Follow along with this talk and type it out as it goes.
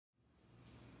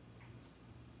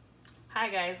Hi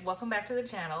guys, welcome back to the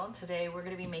channel. Today we're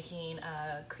going to be making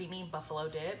a creamy buffalo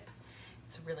dip.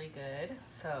 It's really good.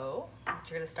 So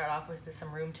you're going to start off with some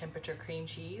room temperature cream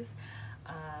cheese.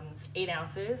 It's 8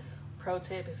 ounces. Pro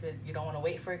tip, if you don't want to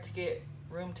wait for it to get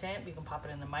room temp, you can pop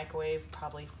it in the microwave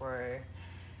probably for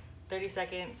 30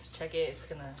 seconds. Check it, it's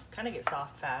going to kind of get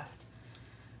soft fast.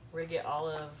 We're going to get all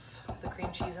of the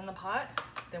cream cheese in the pot.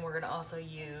 Then we're going to also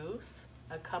use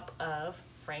a cup of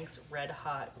Frank's Red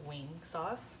Hot wing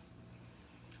sauce.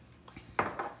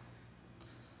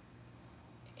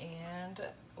 And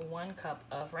 1 cup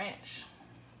of ranch.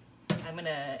 I'm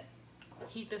gonna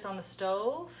heat this on the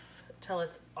stove till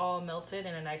it's all melted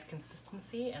in a nice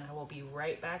consistency, and I will be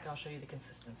right back. I'll show you the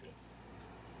consistency.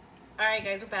 All right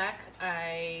guys, we're back.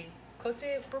 I cooked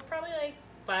it for probably like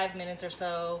 5 minutes or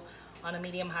so on a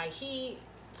medium-high heat.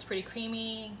 It's pretty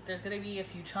creamy. There's gonna be a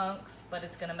few chunks, but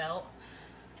it's gonna melt,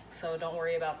 so don't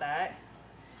worry about that.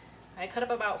 I cut up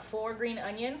about 4 green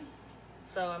onion.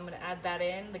 So I'm going to add that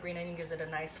in. The green onion gives it a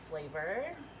nice flavor.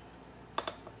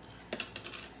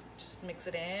 Just mix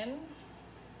it in.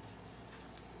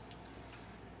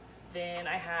 Then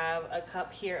I have a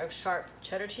cup here of sharp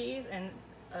cheddar cheese and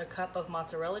a cup of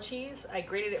mozzarella cheese. I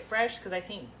grated it fresh because I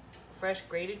think fresh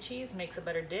grated cheese makes a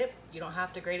better dip. You don't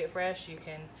have to grate it fresh. You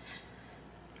can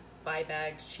buy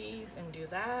bagged cheese and do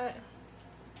that.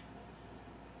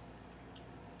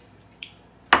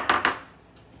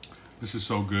 This is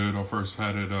so good. I first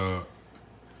had it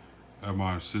at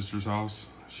my sister's house.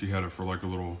 She had it for like a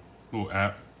little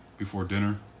app before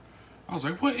dinner. I was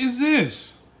like, what is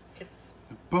this? It's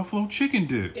buffalo chicken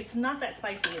dip. It's not that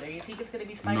spicy either. You think it's gonna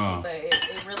be spicy, no. but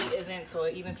it really isn't. So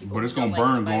even people. But it's gonna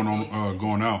burn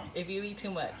going out. If you eat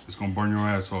too much. It's gonna burn your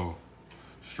asshole,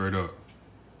 straight up.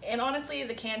 And honestly,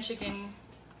 the canned chicken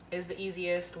is the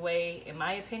easiest way, in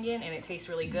my opinion, and it tastes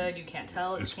really good. You can't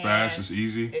tell it's canned. Fast. It's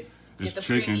easy. Get the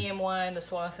chicken. premium one, the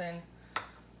Swanson.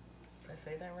 Did I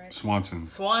say that right? Swanson.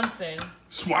 Swanson.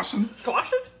 Swanson.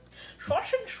 Swanson.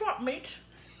 Swanson swap meat.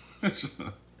 Just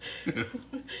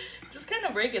kind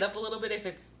of break it up a little bit if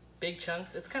it's big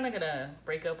chunks. It's kind of gonna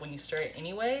break up when you stir it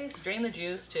anyways. Drain the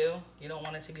juice too. You don't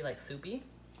want it to be like soupy.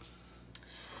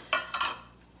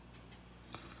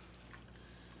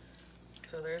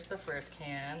 So there's the first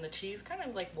can. The cheese kind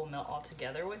of like will melt all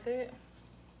together with it.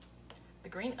 The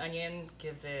green onion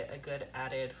gives it a good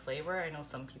added flavor. I know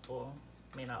some people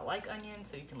may not like onion,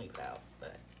 so you can leave it out,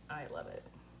 but I love it.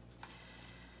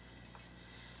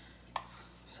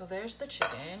 So there's the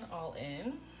chicken all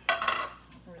in.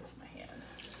 Rinse my hand.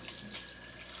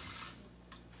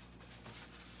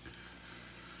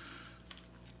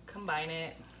 Combine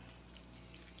it.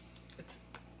 It's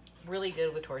really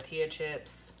good with tortilla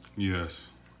chips.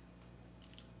 Yes.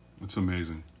 It's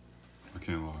amazing. I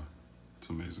can't lie. It's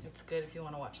amazing. It's good if you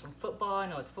want to watch some football. I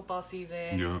know it's football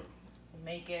season. Yep.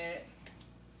 Make it.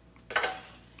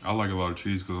 I like a lot of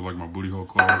cheese because I like my booty hole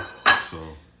closed. So,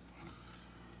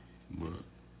 but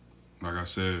like I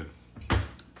said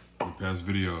in past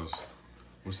videos,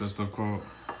 what's that stuff called?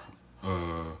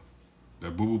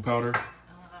 That boo-boo powder?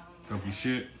 Help you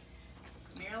shit?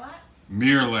 Miralax?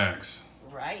 Miralax.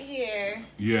 Right here.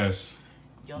 Yes.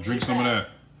 Drink some of that.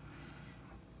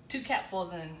 2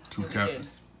 capfuls in.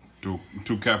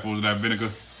 2 capfuls of that vinegar.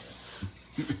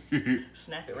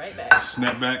 Snap it right back.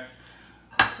 Snap back.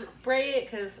 Spray it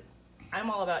because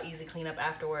I'm all about easy cleanup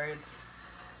afterwards.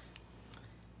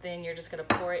 Then you're just going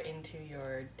to pour it into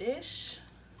your dish.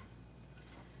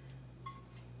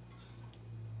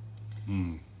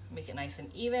 Make it nice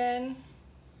and even.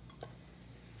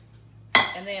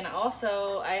 And then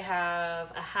also I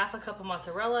have a 1/2 cup of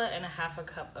mozzarella and a 1/2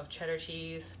 cup of cheddar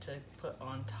cheese to put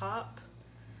on top.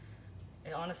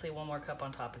 And honestly, 1 more cup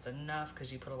on top is enough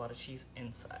because you put a lot of cheese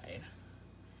inside.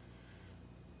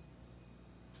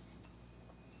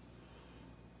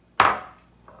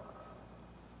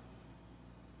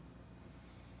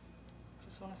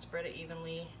 Just want to spread it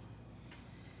evenly.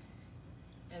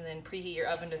 And then preheat your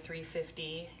oven to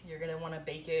 350. You're going to want to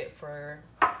bake it for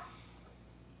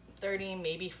 30,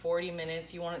 maybe 40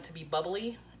 minutes. You want it to be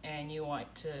bubbly, and you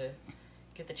want to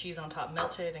get the cheese on top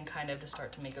melted and kind of to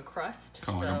start to make a crust.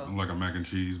 Kind of like a mac and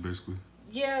cheese, basically.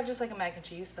 Yeah, just like a mac and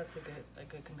cheese. That's a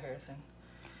good comparison.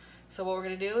 So what we're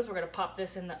gonna do is we're gonna pop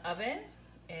this in the oven,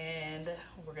 and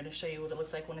we're gonna show you what it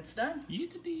looks like when it's done.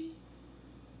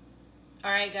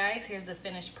 All right, guys, here's the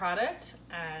finished product.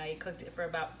 I cooked it for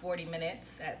about 40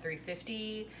 minutes at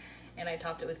 350, and I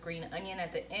topped it with green onion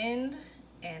at the end,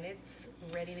 and it's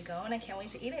ready to go, and I can't wait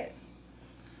to eat it.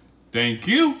 Thank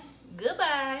you.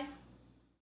 Goodbye.